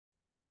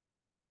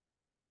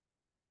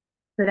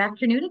Good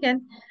afternoon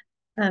again.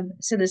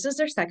 So this is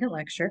our second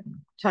lecture,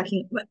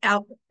 talking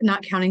out,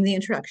 not counting the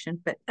introduction,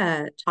 but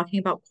talking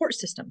about court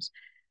systems.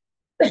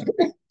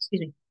 Excuse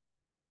me.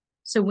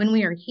 So when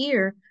we are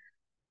here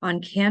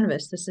on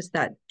Canvas, this is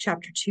that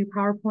chapter 2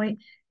 PowerPoint.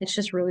 It's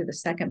just really the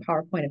second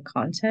PowerPoint of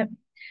content.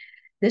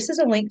 This is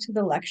a link to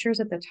the lectures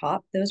at the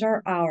top. Those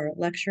are our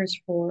lectures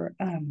for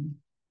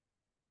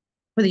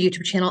the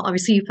YouTube channel.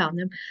 Obviously, you found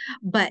them,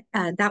 but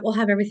that will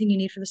have everything you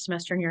need for the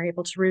semester, and you're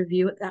able to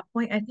review at that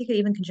point. I think it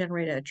even can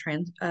generate a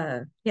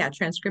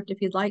transcript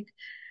if you'd like.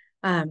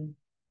 At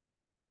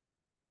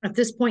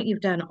this point,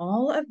 you've done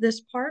all of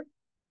this part.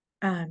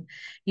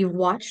 You've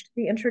watched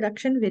the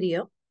introduction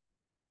video.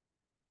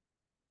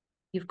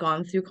 You've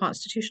gone through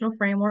constitutional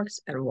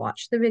frameworks and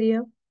watched the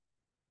video.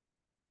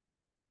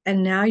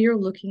 And now you're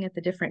looking at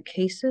the different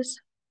cases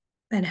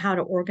and how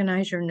to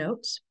organize your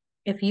notes.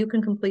 If you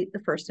can complete the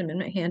First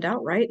Amendment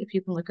handout, right? If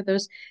you can look at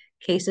those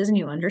cases and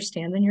you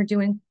understand, then you're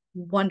doing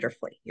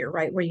wonderfully. You're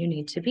right where you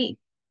need to be.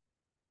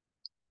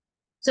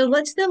 So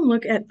let's then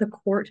look at the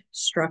court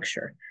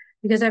structure,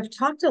 because I've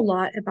talked a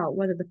lot about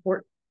whether the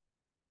court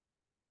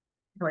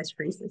always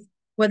freezes,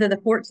 whether the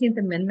 14th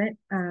Amendment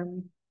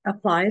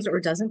applies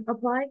or doesn't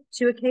apply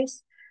to a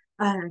case.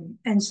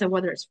 And so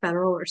whether it's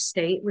federal or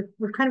state,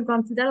 we've kind of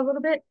gone through that a little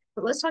bit,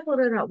 but let's talk a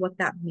little bit about what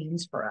that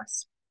means for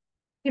us.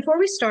 Before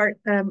we start,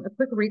 a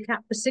quick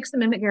recap. The Sixth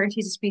Amendment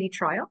guarantees a speedy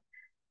trial.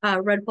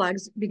 Red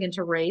flags begin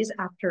to raise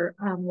after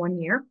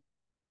 1 year.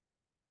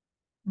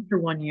 After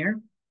 1 year,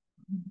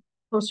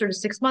 closer to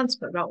 6 months,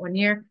 but about 1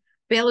 year.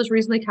 Bail is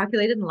reasonably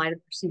calculated in light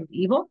of perceived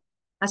evil.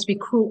 Has to be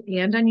cruel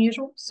and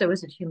unusual. So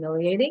is it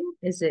humiliating?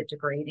 Is it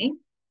degrading?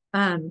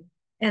 And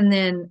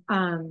then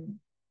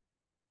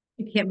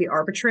it can't be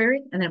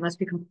arbitrary, and then it must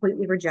be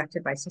completely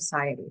rejected by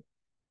society.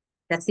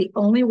 That's the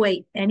only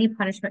way any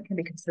punishment can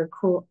be considered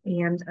cruel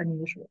and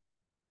unusual.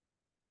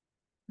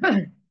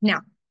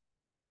 Now,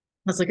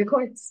 let's look at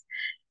courts.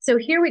 So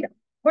here we go.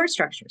 Court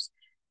structures.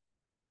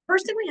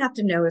 First thing we have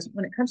to know is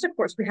when it comes to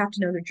courts, we have to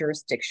know their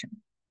jurisdiction.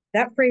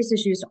 That phrase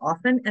is used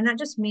often, and that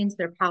just means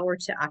their power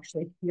to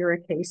actually hear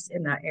a case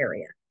in that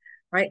area,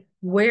 right?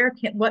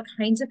 What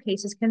kinds of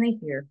cases can they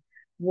hear?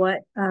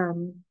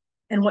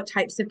 And what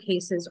types of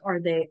cases are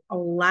they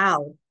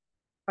allowed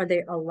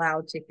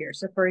to hear?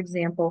 So for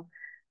example,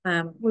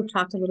 we've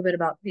talked a little bit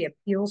about the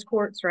appeals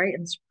courts, right?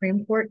 And the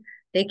Supreme Court,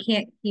 they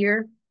can't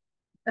hear,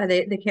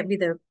 they can't be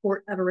the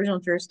court of original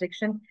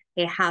jurisdiction.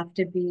 They have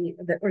to be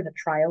the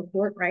trial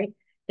court, right?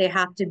 They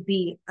have to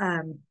be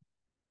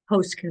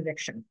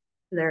post-conviction.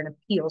 So they're an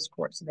appeals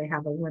court, so they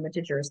have a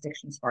limited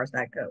jurisdiction as far as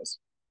that goes.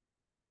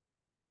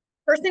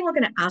 First thing we're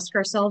going to ask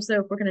ourselves,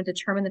 though, if we're going to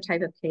determine the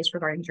type of case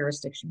regarding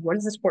jurisdiction, what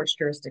is this court's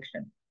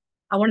jurisdiction?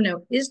 I want to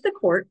know, is the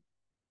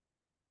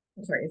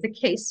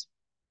case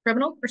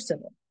criminal or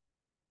civil?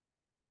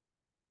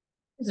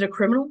 Is it a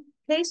criminal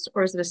case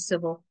or is it a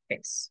civil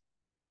case?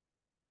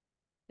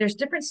 There's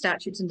different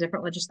statutes and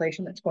different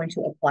legislation that's going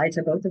to apply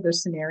to both of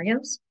those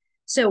scenarios.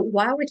 So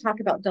while we talk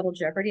about double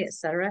jeopardy, et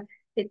cetera,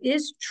 it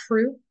is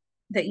true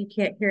that you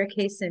can't hear a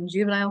case in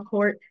juvenile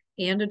court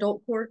and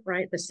adult court,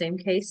 right? The same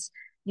case.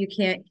 You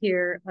can't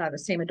hear the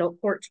same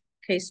adult court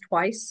case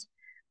twice.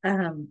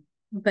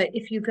 But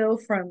if you go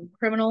from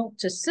criminal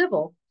to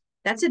civil,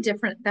 that's a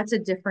different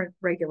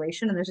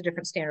regulation, and there's a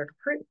different standard of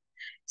proof.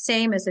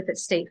 Same as if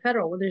it's state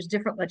federal, well, there's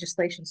different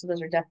legislation. So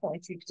those are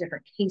definitely two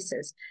different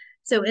cases.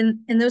 So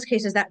in those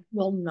cases, that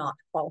will not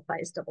qualify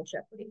as double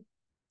jeopardy.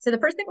 So the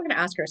first thing we're going to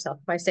ask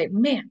ourselves, if I say,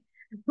 man,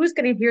 who's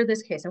going to hear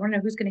this case? I want to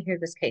know who's going to hear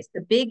this case.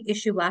 The big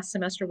issue last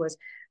semester was,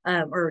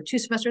 or 2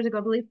 semesters ago,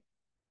 I believe,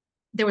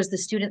 there was the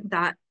student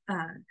that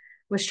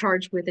was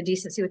charged with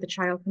indecency with a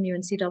child from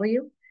UNCW.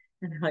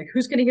 And they're like,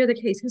 who's going to hear the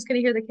case? Who's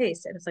going to hear the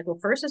case? And it's like, well,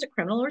 first, is it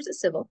criminal or is it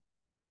civil?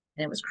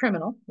 And it was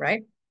criminal,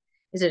 right?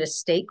 Is it a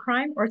state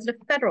crime or is it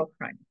a federal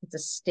crime? It's a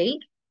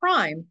state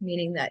crime,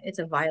 meaning that it's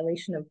a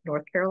violation of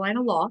North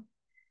Carolina law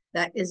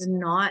that is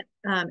not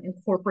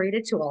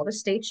incorporated to all the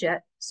states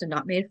yet, so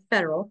not made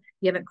federal.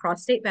 You haven't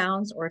crossed state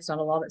bounds, or it's not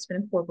a law that's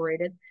been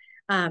incorporated,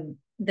 then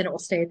it will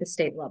stay at the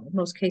state level.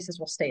 Most cases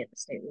will stay at the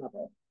state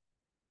level.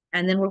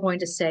 And then we're going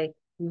to say,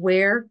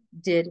 where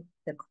did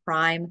the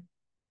crime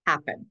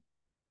happen?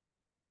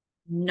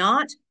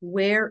 Not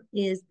where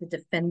is the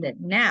defendant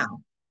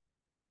now?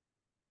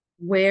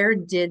 Where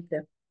did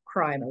the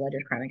crime,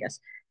 alleged crime, I guess,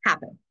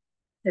 happen?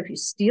 If you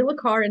steal a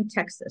car in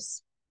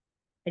Texas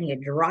and you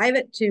drive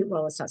it to,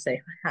 well, let's not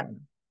say, I don't know,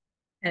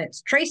 and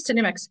it's traced to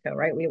New Mexico,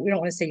 right? We don't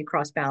want to say you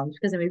cross bounds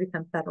because it may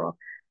become federal.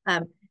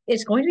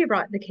 It's going to be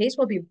the case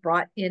will be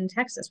brought in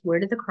Texas. Where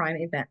did the crime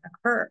event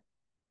occur?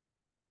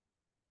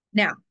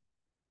 Now,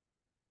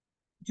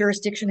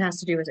 jurisdiction has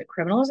to do, is it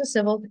criminal, is it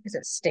civil, is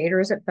it state or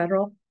is it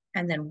federal?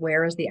 And then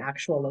where is the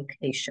actual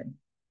location?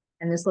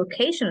 And this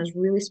location is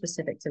really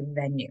specific to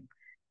venue.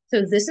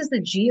 So this is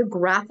the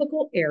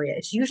geographical area.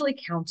 It's usually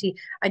county.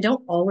 I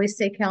don't always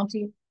say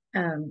county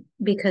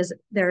because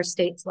there are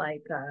states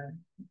like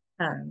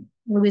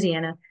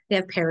Louisiana, they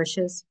have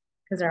parishes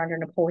because they're under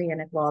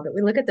Napoleonic law. But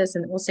we look at this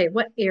and we'll say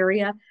what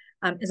area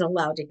is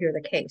allowed to hear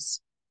the case.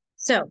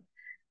 So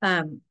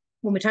When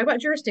we talk about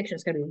jurisdiction,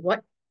 it's going to be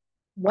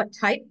what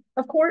type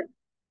of court,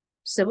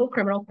 civil,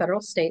 criminal,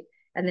 federal, state,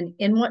 and then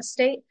in what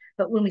state.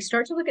 But when we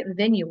start to look at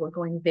venue, we're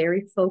going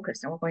very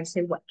focused, and we're going to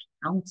say what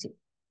county.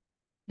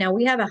 Now,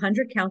 we have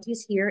 100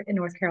 counties here in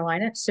North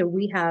Carolina, so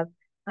we have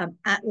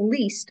at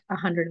least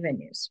 100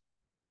 venues.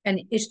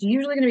 And it's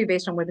usually going to be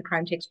based on where the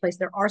crime takes place.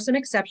 There are some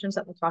exceptions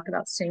that we'll talk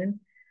about soon.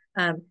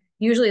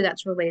 Usually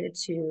that's related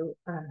to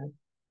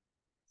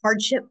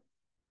hardship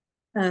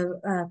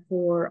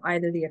for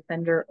either the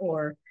offender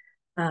or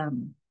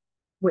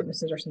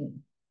witnesses or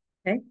something.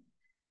 Okay.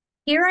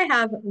 Here I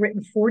have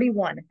written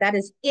 41. That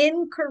is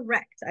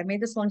incorrect. I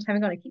made this a long time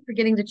ago and I keep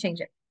forgetting to change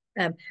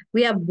it.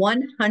 We have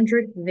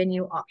 100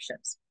 venue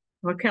options.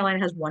 North Carolina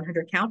has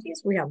 100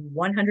 counties. We have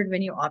 100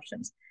 venue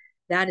options.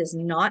 That is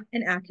not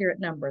an accurate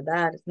number.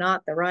 That is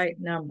not the right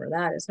number.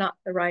 That is not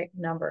the right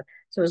number.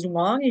 So as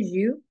long as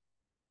you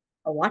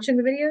are watching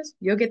the videos,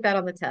 you'll get that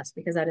on the test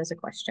because that is a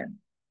question.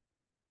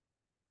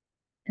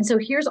 And so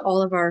here's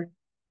all of our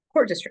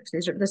court districts.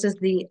 This is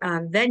the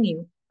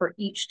venue for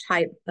each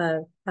type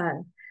of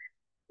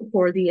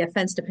for the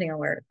offense, depending on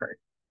where it occurred.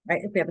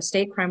 Right? If we have a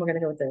state crime, we're going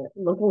to go with the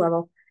local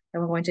level,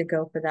 and we're going to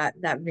go for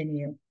that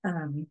venue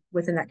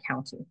within that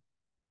county.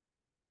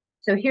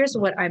 So here's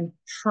what I'm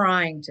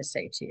trying to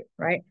say to you,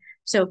 right?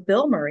 So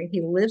Bill Murray,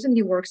 he lives and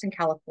he works in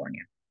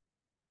California.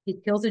 He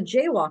kills a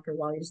jaywalker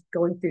while he's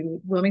going through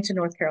Wilmington,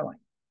 North Carolina.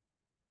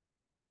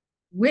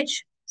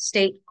 Which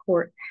state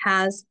court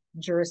has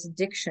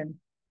jurisdiction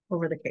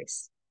over the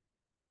case?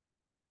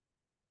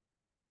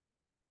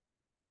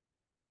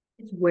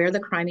 It's where the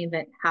crime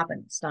event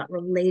happened. It's not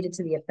related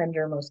to the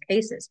offender in most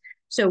cases.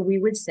 So we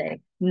would say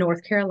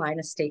North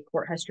Carolina State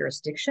Court has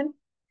jurisdiction.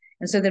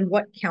 And so then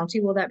what county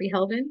will that be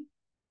held in?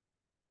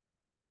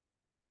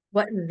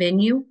 What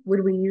venue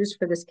would we use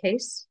for this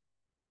case?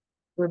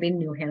 It would be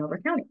New Hanover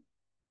County,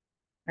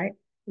 right?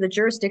 The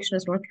jurisdiction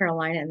is North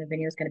Carolina and the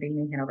venue is going to be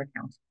New Hanover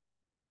County.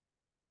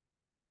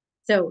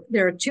 So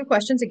there are two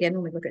questions again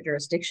when we look at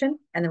jurisdiction,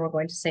 and then we're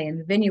going to say in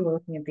the venue, we're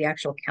looking at the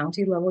actual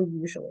county level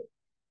usually.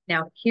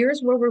 Now,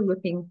 here's where we're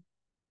looking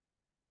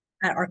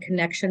at our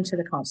connection to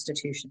the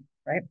Constitution,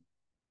 right?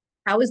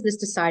 How is this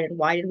decided?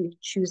 Why did we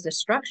choose this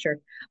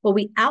structure? Well,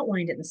 we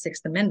outlined it in the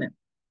Sixth Amendment.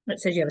 It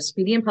says you have a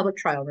speedy and public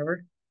trial,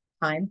 remember?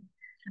 Time,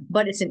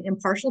 but it's an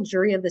impartial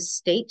jury of the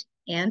state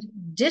and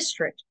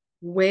district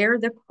where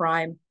the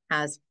crime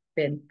has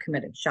been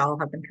committed, shall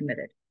have been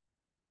committed,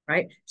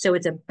 right? So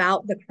it's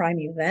about the crime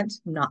event,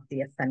 not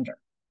the offender.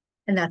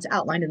 And that's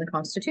outlined in the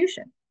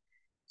Constitution.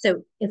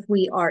 So if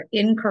we are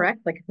incorrect,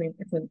 like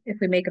if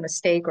we make a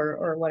mistake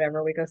or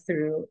whatever, we go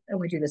through and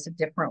we do this a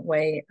different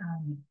way,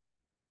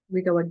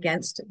 we go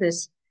against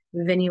this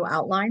venue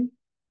outline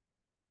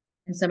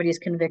and somebody is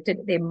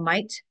convicted, they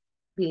might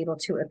be able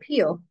to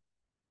appeal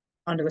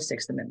onto a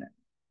Sixth Amendment.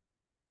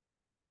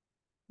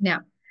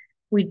 Now,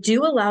 we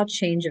do allow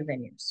change of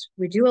venues.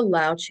 We do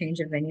allow change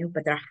of venue,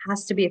 but there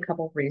has to be a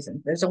couple of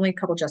reasons. There's only a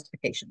couple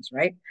justifications,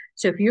 right?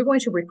 So if you're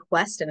going to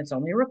request, and it's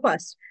only a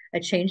request, a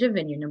change of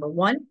venue, number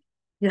one,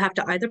 you have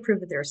to either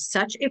prove that there's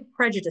such a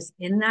prejudice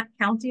in that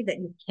county that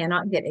you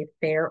cannot get a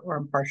fair or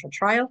impartial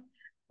trial,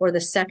 or the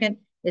second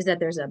is that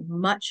there's a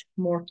much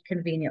more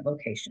convenient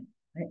location.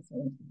 Right?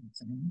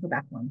 So go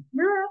back one.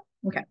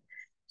 Okay.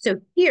 So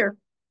here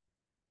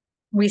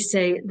we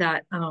say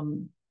that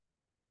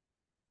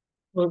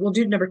we'll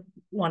do number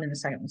one in a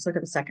second. Let's look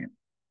at the second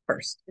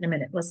first in a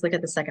minute. Let's look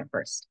at the second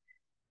first.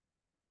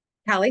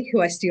 Callie,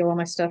 who I steal all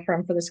my stuff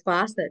from for this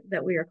class,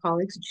 that we are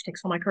colleagues, and she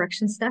takes all my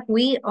correction stuff.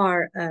 We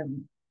are,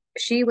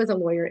 she was a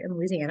lawyer in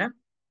Louisiana,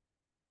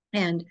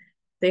 and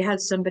they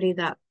had somebody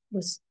that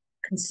was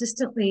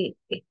consistently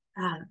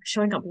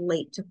showing up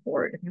late to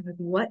court. And they're like,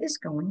 what is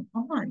going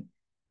on?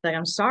 Like,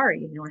 I'm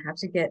sorry, I have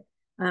to get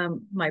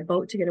my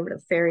boat to get over to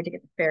the ferry, to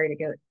get the ferry to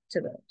go to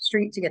the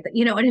street, to get the,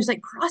 and he was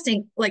like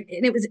crossing, like,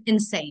 and it was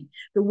insane.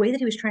 The way that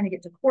he was trying to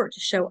get to court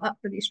to show up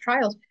for these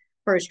trials,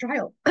 for his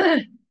trial,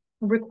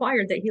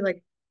 required that he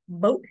like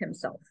boat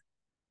himself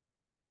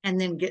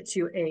and then get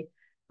to a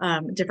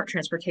different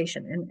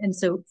transportation. And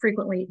so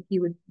frequently he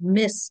would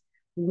miss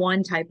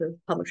one type of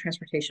public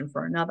transportation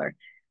for another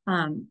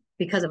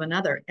because of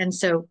another. And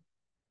so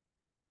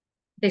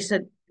they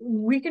said,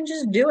 we can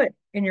just do it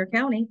in your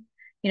county.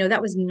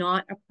 That was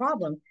not a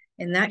problem.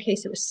 In that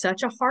case, it was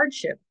such a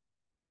hardship.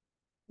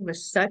 It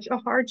was such a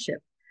hardship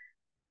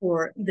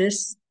for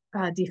this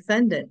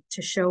defendant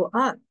to show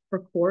up for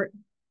court.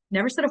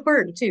 Never said a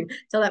word too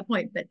till that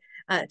point,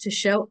 but to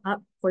show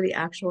up for the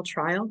actual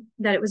trial,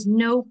 that it was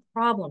no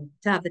problem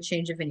to have the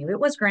change of venue. It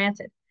was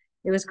granted.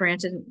 It was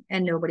granted,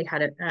 and nobody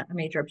had a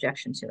major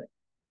objection to it.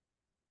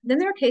 Then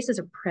there are cases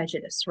of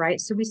prejudice, right?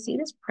 So we see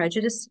this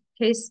prejudice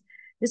case.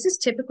 This is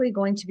typically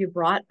going to be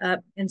brought up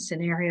in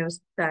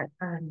scenarios that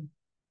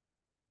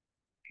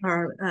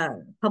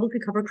are publicly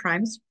covered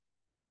crimes.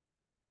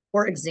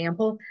 For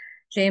example,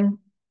 James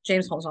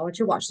Holmes, I'll let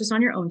you watch this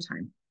on your own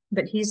time,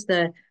 but he's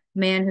the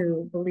man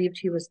who believed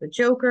he was the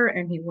Joker,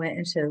 and he went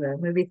into the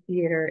movie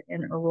theater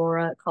in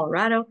Aurora,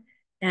 Colorado,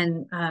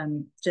 and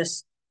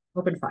just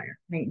open fire.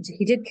 I mean,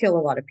 he did kill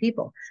a lot of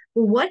people.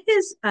 But what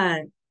his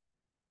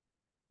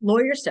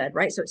lawyer said,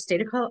 right? So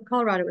state of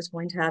Colorado is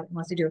going to have,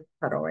 unless they do a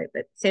federal, right?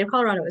 But state of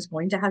Colorado is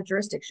going to have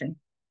jurisdiction.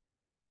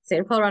 State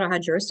of Colorado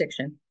had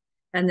jurisdiction.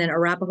 And then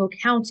Arapahoe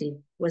County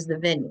was the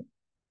venue.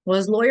 Well,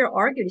 his lawyer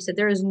argued, he said,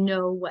 there is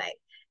no way.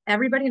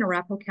 Everybody in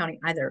Arapahoe County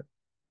either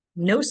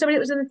knows somebody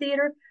that was in the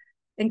theater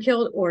and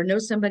killed or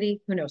knows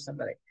somebody who knows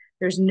somebody.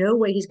 There's no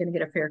way he's going to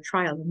get a fair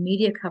trial. The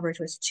media coverage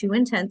was too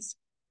intense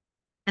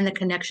and the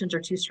connections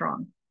are too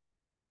strong.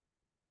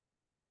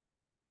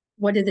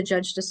 What did the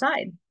judge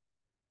decide?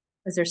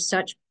 Is there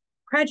such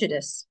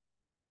prejudice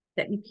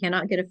that you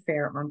cannot get a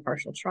fair or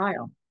impartial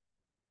trial?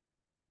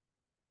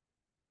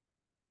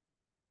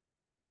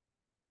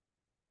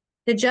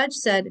 The judge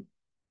said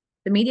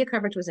the media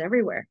coverage was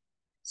everywhere.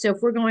 So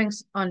if we're going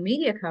on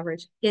media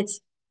coverage,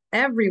 it's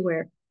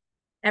everywhere.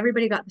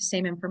 Everybody got the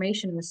same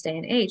information in this day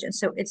and age. And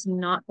so it's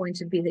not going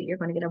to be that you're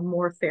going to get a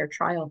more fair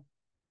trial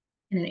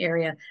in an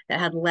area that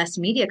had less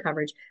media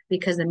coverage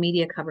because the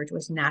media coverage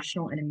was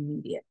national and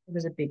immediate. It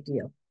was a big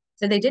deal.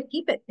 So they did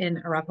keep it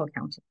in Arapahoe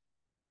County.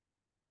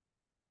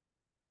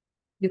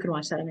 You can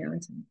watch that on your own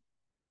time.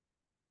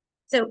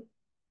 So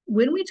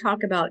when we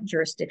talk about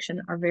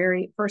jurisdiction, our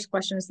very first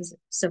question is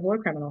civil or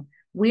criminal?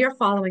 We are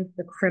following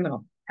the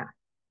criminal path.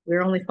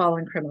 We're only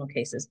following criminal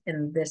cases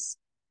in this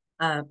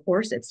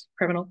course. It's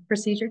criminal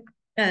procedure.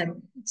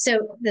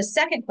 So the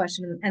second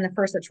question, and the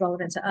first that's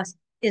relevant to us,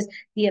 is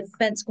the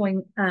offense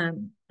going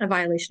a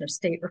violation of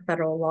state or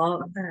federal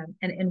law,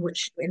 and in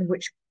which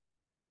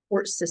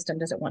court system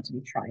does it want to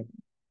be tried?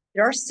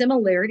 There are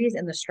similarities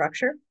in the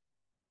structure.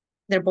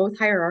 They're both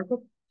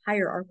hierarchical.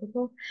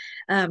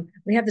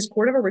 We have this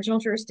court of original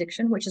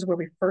jurisdiction, which is where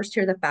we first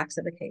hear the facts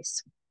of the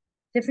case.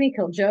 Tiffany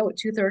killed Joe at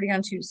 2:30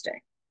 on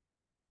Tuesday.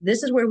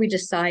 This is where we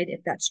decide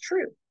if that's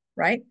true,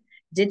 right?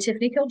 Did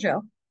Tiffany kill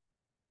Joe?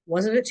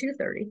 Was it at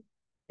 2:30?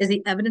 Is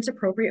the evidence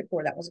appropriate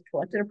for that? Was it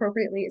collected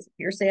appropriately? Is it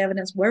hearsay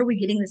evidence? Where are we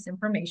getting this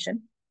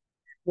information?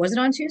 Was it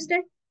on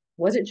Tuesday?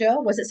 Was it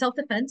Joe? Was it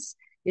self-defense?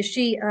 Is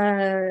she,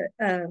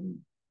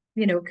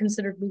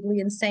 considered legally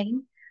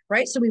insane,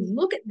 right? So we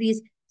look at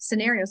these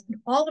scenarios,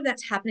 and all of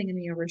that's happening in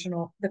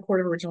the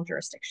court of original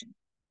jurisdiction,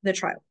 the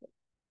trial court.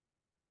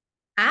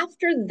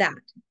 After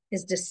that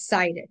is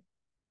decided,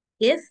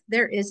 if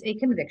there is a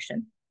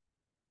conviction,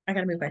 I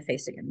got to move my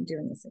face again. I'm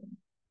doing this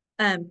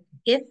again.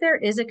 If there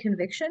is a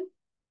conviction,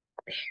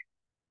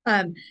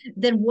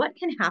 then what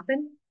can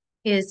happen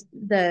is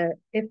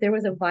if there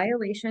was a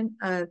violation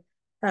of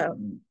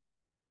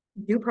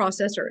due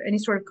process or any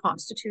sort of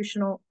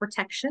constitutional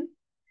protection,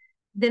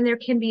 then there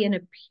can be an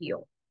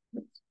appeal.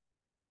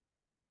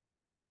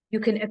 You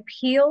can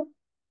appeal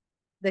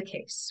the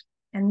case,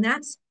 and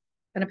that's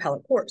an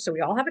appellate court. So we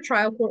all have a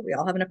trial court, we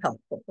all have an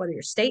appellate court, whether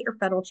you're state or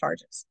federal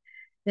charges.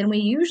 Then we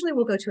usually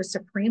will go to a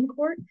Supreme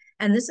Court,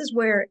 and this is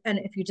where, and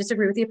if you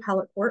disagree with the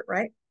appellate court,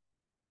 right,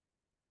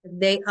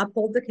 they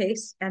uphold the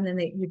case, and then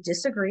you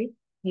disagree,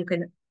 you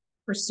can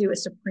pursue a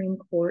Supreme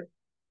Court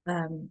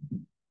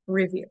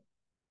review.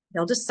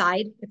 They'll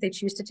decide if they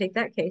choose to take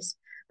that case,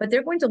 but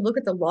they're going to look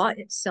at the law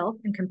itself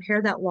and compare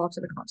that law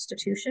to the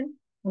Constitution,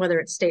 whether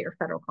it's state or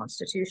federal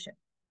constitution.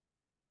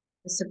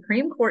 The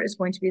Supreme Court is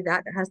going to be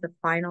that has the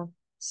final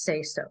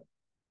say so.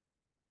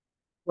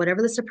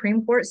 Whatever the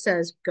Supreme Court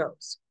says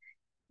goes,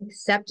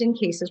 except in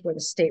cases where the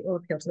state will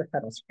appeal to the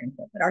federal Supreme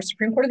Court. But our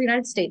Supreme Court of the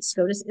United States,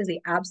 SCOTUS, is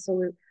the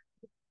absolute,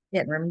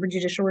 remember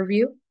judicial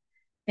review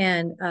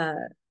and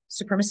the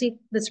supremacy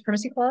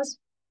clause?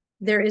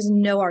 There is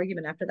no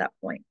argument after that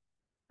point.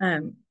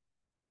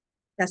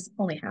 That's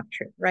only half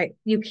true, right?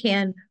 You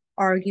can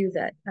argue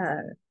that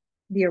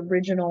the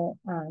original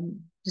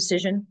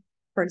decision,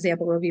 for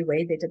example, Roe v.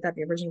 Wade, they did that.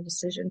 The original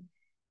decision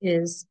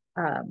is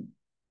out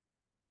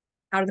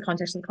of the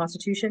context of the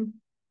Constitution,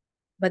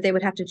 but they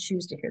would have to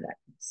choose to hear that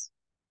case.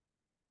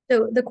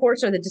 So the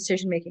courts are the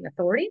decision-making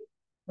authority.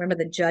 Remember,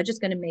 the judge is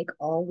going to make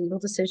all legal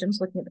decisions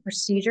looking at the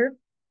procedure,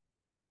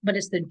 but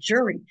it's the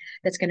jury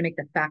that's going to make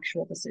the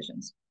factual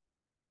decisions.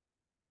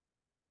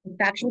 The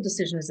factual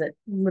decision is that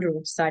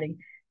literally deciding,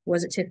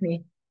 was it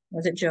Tiffany?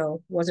 Was it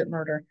Joe? Was it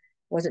murder?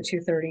 Was it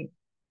 2:30?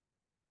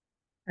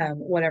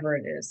 Whatever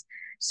it is.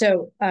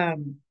 So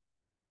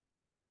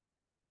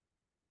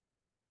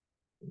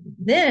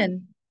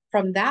then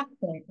from that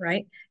point,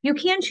 right, you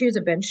can choose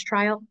a bench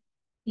trial.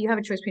 You have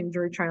a choice between a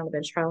jury trial and a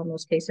bench trial in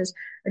most cases.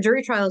 A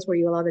jury trial is where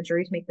you allow the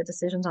jury to make the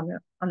decisions on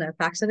the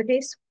facts of the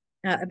case.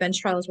 A bench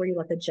trial is where you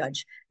let the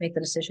judge make the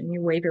decision.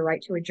 You waive your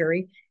right to a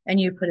jury and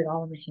you put it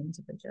all in the hands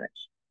of the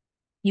judge.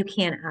 You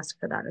can ask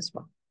for that as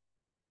well.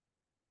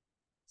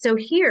 So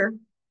here,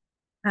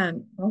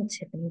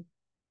 Tiffany,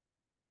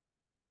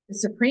 the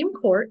Supreme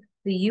Court,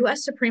 the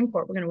U.S. Supreme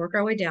Court, we're going to work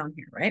our way down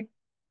here, right,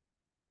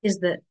 is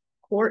the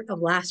court of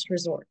last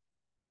resort.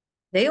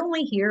 They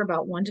only hear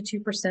about 1% to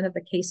 2% of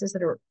the cases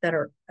that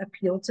are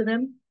appealed to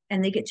them,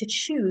 and they get to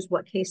choose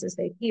what cases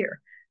they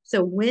hear.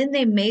 So when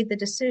they made the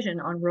decision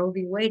on Roe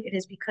v. Wade, it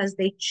is because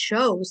they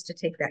chose to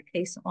take that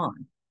case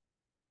on.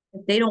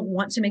 If they don't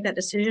want to make that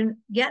decision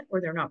yet, or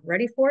they're not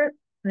ready for it,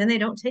 then they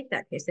don't take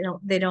that case.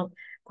 They don't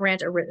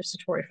grant a writ of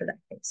certiorari for that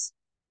case.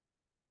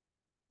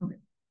 Okay.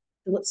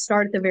 So let's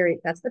start at the very,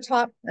 that's the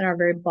top, and our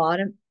very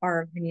bottom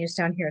are venues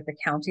down here at the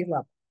county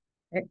level.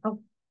 Okay. Oh.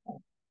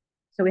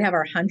 So we have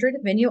our 100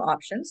 venue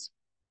options.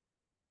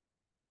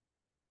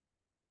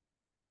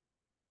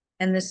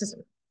 And this is,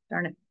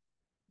 darn it,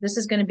 this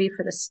is going to be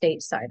for the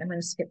state side. I'm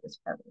going to skip this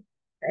part.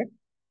 Okay.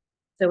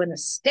 So in the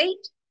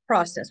state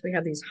process, we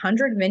have these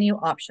 100 venue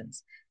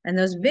options, and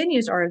those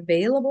venues are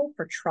available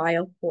for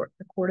trial court,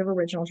 the court of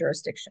original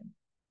jurisdiction.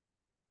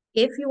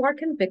 If you are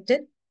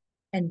convicted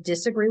and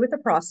disagree with the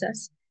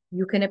process,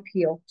 you can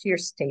appeal to your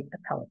state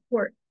appellate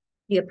court.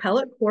 The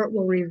appellate court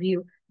will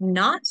review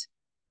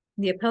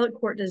the appellate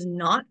court does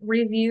not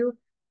review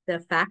the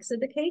facts of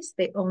the case.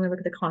 They only look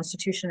at the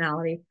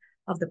constitutionality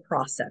of the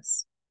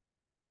process.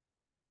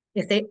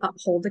 If they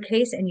uphold the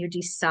case and you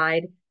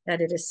decide that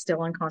it is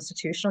still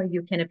unconstitutional,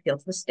 you can appeal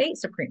to the state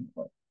Supreme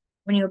Court.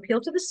 When you appeal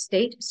to the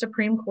state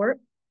Supreme Court,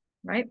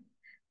 right,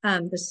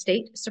 the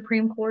state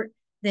Supreme Court,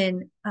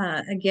 then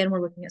again,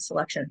 we're looking at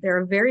selection. There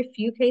are very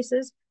few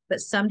cases,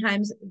 but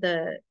sometimes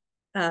the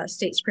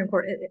state Supreme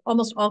Court,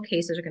 almost all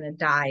cases are going to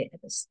die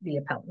at the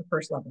appellate, the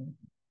first level.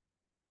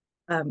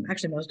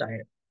 Actually, most die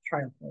at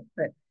trial court,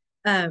 but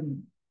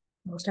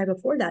most die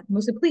before that,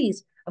 mostly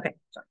pleas. Okay,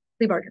 sorry,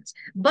 plea bargains.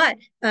 But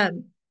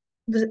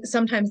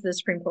sometimes the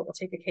Supreme Court will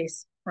take a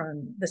case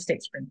from the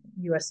state Supreme Court,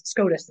 U.S.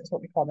 SCOTUS is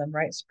what we call them,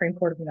 right? Supreme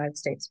Court of the United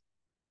States.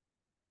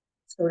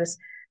 SCOTUS.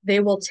 They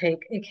will take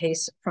a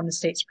case from the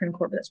state Supreme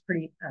Court, but that's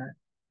pretty,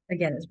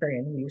 again, it's very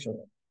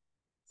unusual.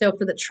 So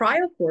for the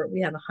trial court,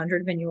 we have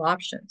 100 venue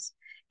options.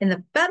 In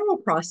the federal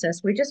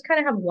process, we just kind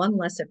of have one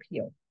less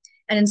appeal.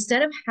 And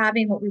instead of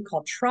having what we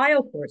call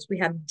trial courts, we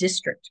have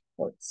district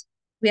courts.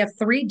 We have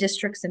 3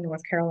 districts in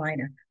North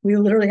Carolina. We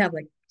literally have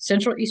like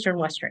Central, Eastern,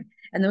 Western.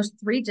 And those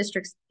 3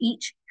 districts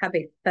each have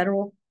a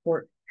federal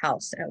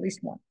courthouse, at least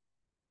one.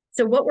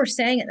 So what we're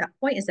saying at that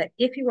point is that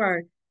if you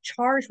are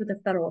charged with a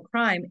federal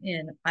crime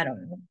in, I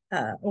don't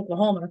know,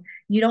 Oklahoma,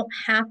 you don't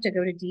have to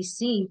go to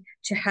DC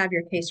to have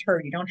your case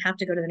heard. You don't have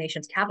to go to the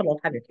nation's capital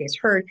to have your case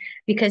heard,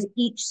 because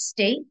each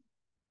state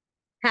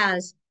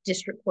has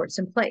district courts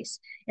in place.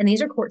 And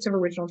these are courts of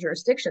original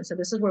jurisdiction. So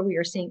this is where we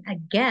are seeing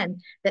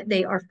again that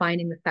they are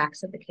finding the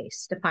facts of the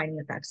case, defining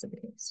the facts of the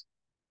case.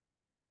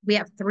 We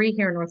have 3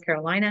 here in North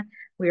Carolina.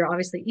 We are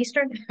obviously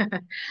Eastern,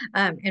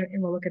 and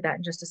we'll look at that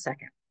in just a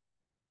second.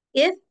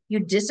 If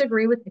you're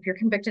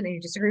convicted and you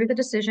disagree with the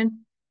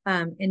decision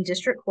in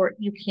district court,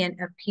 you can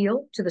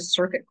appeal to the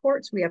circuit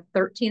courts. We have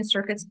 13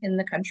 circuits in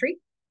the country.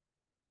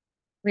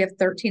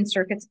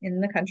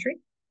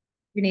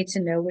 You need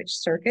to know which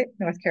circuit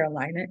North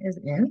Carolina is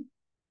in,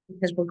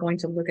 because we're going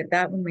to look at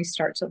that when we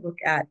start to look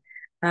at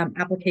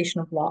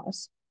application of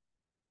laws.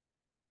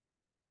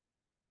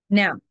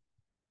 Now,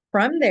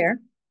 from the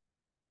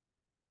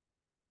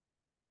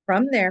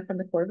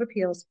Court of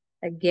Appeals,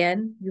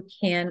 again, you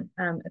can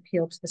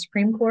appeal to the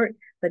Supreme Court,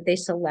 but they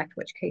select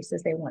which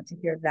cases they want to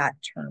hear that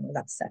term or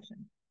that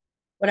session.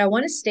 What I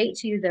want to state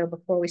to you, though,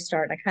 before we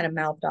start, I kind of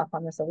mouthed off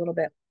on this a little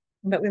bit,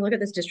 but we look at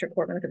this district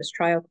court, we look at this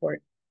trial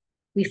court.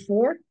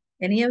 Before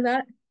any of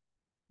that,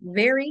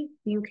 very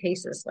few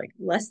cases, like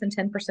less than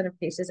 10% of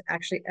cases,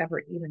 actually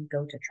ever even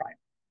go to trial.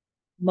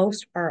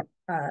 Most are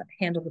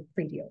handled with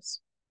plea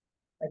deals.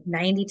 Like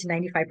 90 to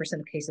 95%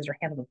 of cases are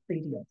handled with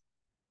plea deals.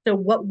 So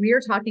what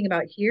we're talking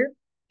about here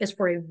is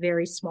for a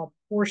very small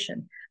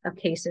portion of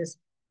cases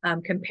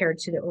compared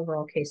to the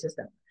overall cases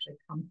that actually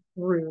come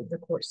through the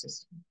court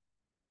system.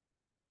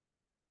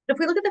 If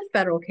we look at the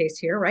federal case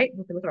here, right,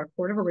 if we look at our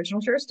court of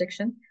original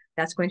jurisdiction,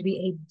 that's going to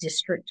be a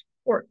district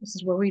court. This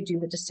is where we do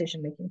the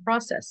decision-making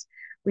process.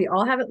 We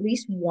all have at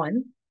least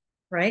one,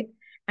 right?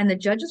 And the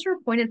judges are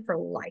appointed for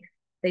life.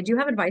 They do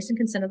have advice and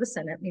consent of the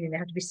Senate, meaning they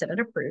have to be Senate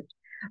approved,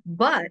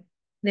 but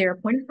they're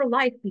appointed for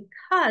life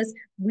because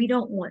we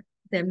don't want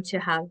them to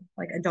have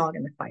like a dog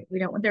in the fight. We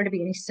don't want there to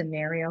be any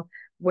scenario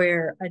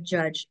where a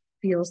judge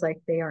feels like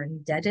they are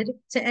indebted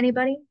to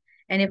anybody.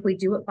 And if we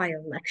do it by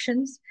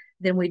elections,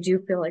 then we do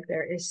feel like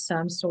there is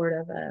some sort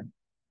of a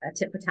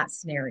tit for tat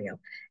scenario.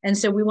 And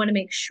so we want to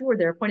make sure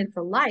they're appointed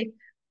for life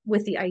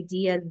with the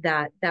idea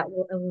that that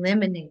will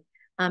eliminate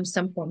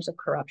some forms of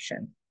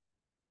corruption.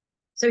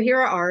 So here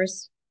are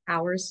ours.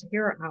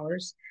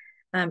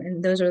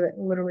 And those are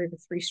literally the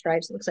 3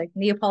 stripes. It looks like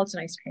Neapolitan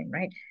ice cream,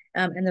 right?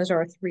 And those are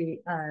our 3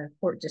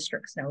 court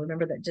districts. Now,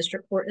 remember that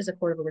district court is a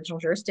court of original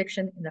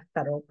jurisdiction in the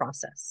federal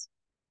process.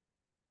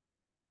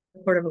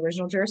 The court of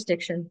original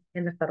jurisdiction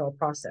in the federal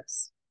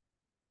process.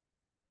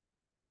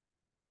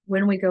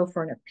 When we go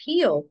for an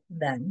appeal,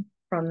 then,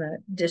 from the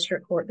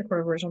district court, the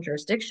court of original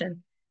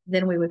jurisdiction,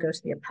 then we would go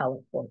to the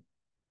appellate court.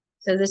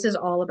 So this is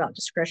all about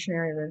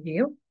discretionary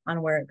review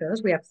on where it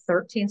goes. We have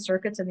 13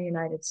 circuits in the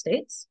United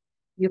States.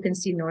 You can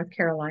see North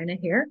Carolina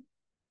here.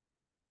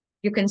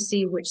 You can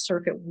see which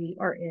circuit we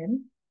are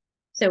in.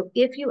 So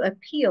if you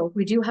appeal,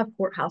 we do have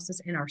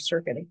courthouses in our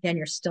circuit. Again,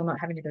 you're still not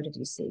having to go to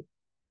DC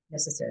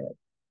necessarily.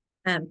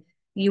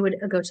 You would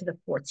go to the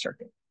 4th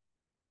Circuit.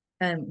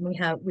 And we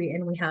have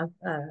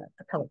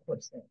appellate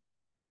courts there.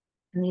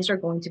 And these are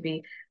going to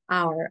be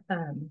our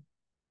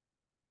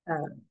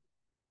uh,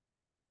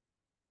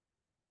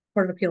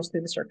 Court of Appeals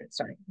through the circuit.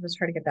 Sorry, let's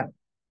try to get that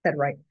said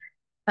right.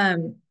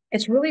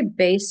 It's really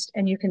based,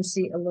 and you can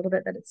see a little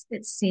bit that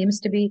it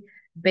seems to be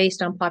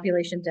based on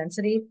population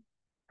density,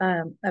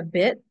 a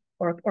bit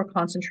or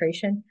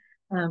concentration,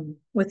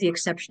 with the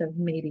exception of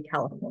maybe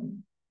California.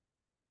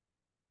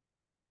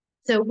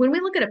 So when we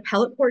look at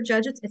appellate court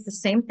judges, it's the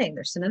same thing.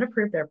 They're Senate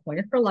approved, they're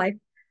appointed for life,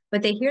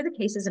 but they hear the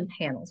cases in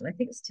panels. And I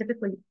think it's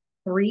typically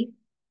three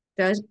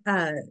judges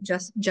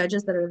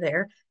that are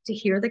there to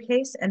hear the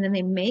case, and then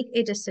they make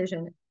a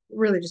decision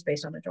really just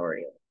based on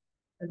majority,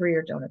 agree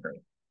or don't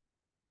agree.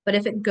 But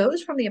if it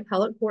goes from the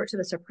appellate court to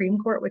the Supreme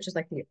Court, which is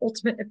like the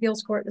ultimate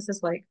appeals court, this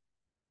is like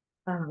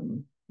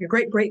your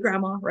great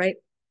grandma, right?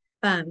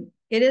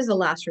 It is the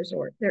last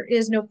resort. There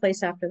is no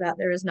place after that.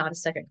 There is not a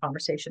second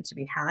conversation to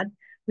be had.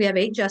 We have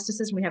 8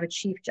 justices and we have a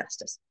chief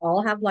justice.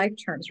 All have life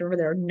terms. Remember,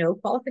 there are no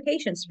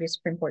qualifications to be a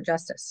Supreme Court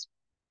justice.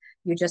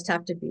 You just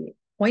have to be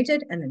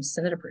appointed and then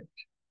Senate approved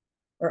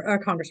or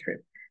Congress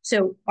approved.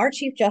 So our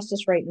chief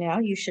justice right now,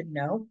 you should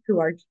know who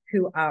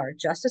our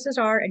justices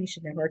are, and you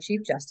should know who our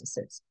chief justice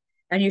is.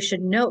 And you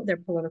should note their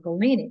political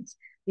leanings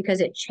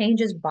because it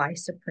changes by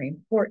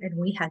Supreme Court. And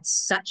we had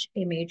such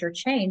a major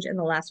change in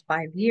the last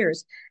 5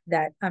 years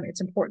that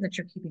it's important that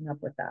you're keeping up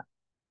with that.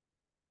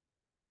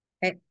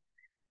 Okay.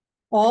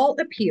 All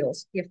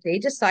appeals, if they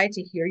decide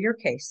to hear your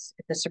case,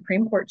 if the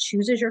Supreme Court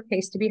chooses your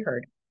case to be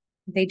heard,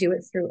 they do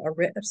it through a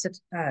writ of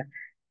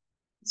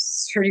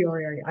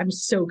certiorari. I'm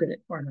so good at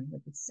forming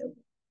with this. So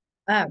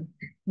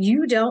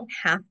you don't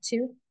have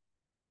to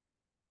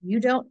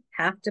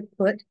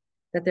put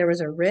that there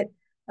was a writ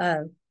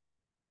of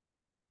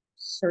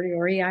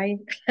certiorari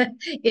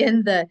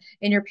in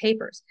your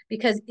papers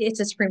because it's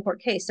a Supreme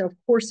Court case. So of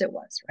course it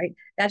was, right?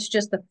 That's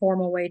just the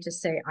formal way to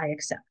say I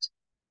accept.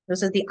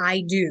 This is the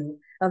I do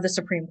of the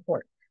Supreme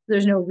Court.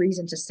 There's no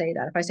reason to say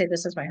that. If I say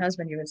this is my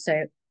husband, you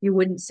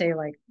wouldn't say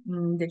like,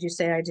 did you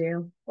say I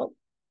do? Well,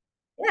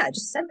 yeah, I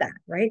just said that,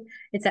 right?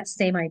 It's that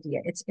same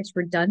idea. It's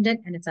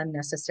redundant and it's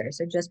unnecessary.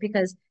 So just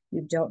because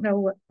you don't know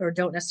what, or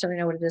don't necessarily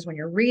know what it is when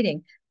you're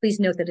reading, please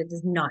note that it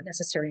is not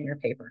necessary in your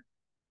paper.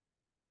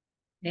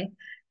 Okay.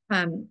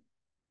 And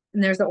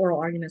there's the oral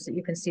arguments that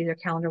you can see their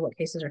calendar, what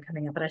cases are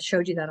coming up. But I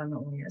showed you that on the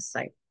OAS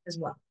site as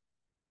well.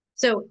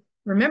 So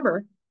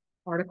remember,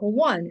 Article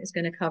 1 is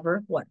going to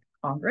cover what?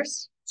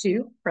 Congress,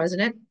 2,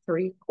 President,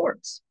 3,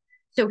 courts.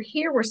 So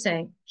here we're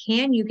saying,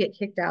 can you get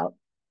kicked out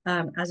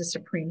as a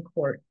Supreme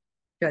Court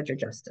judge or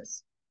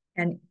justice?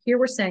 And here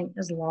we're saying,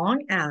 as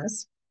long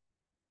as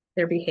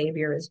their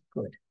behavior is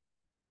good.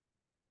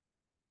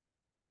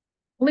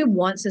 Only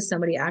once has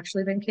somebody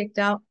actually been kicked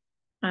out.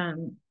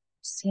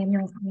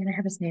 Samuel, I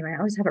have his name. I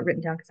always have it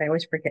written down because I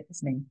always forget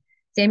his name.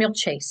 Samuel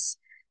Chase.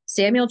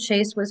 Samuel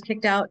Chase was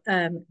kicked out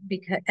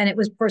because, and it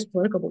was for his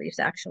political beliefs,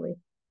 actually.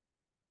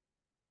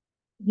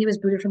 He was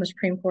booted from the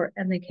Supreme Court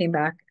and they came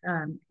back.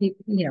 He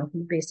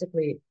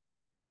basically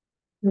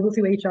moved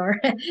through HR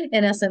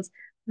in essence.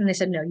 And they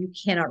said, no, you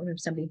cannot remove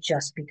somebody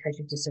just because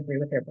you disagree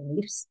with their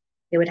beliefs.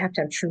 They would have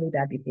to have truly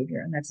bad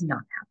behavior, and that's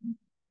not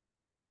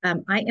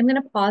happening. I am going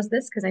to pause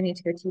this because I need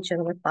to go teach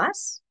another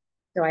class.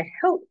 So I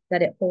hope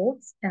that it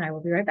holds, and I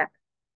will be right back.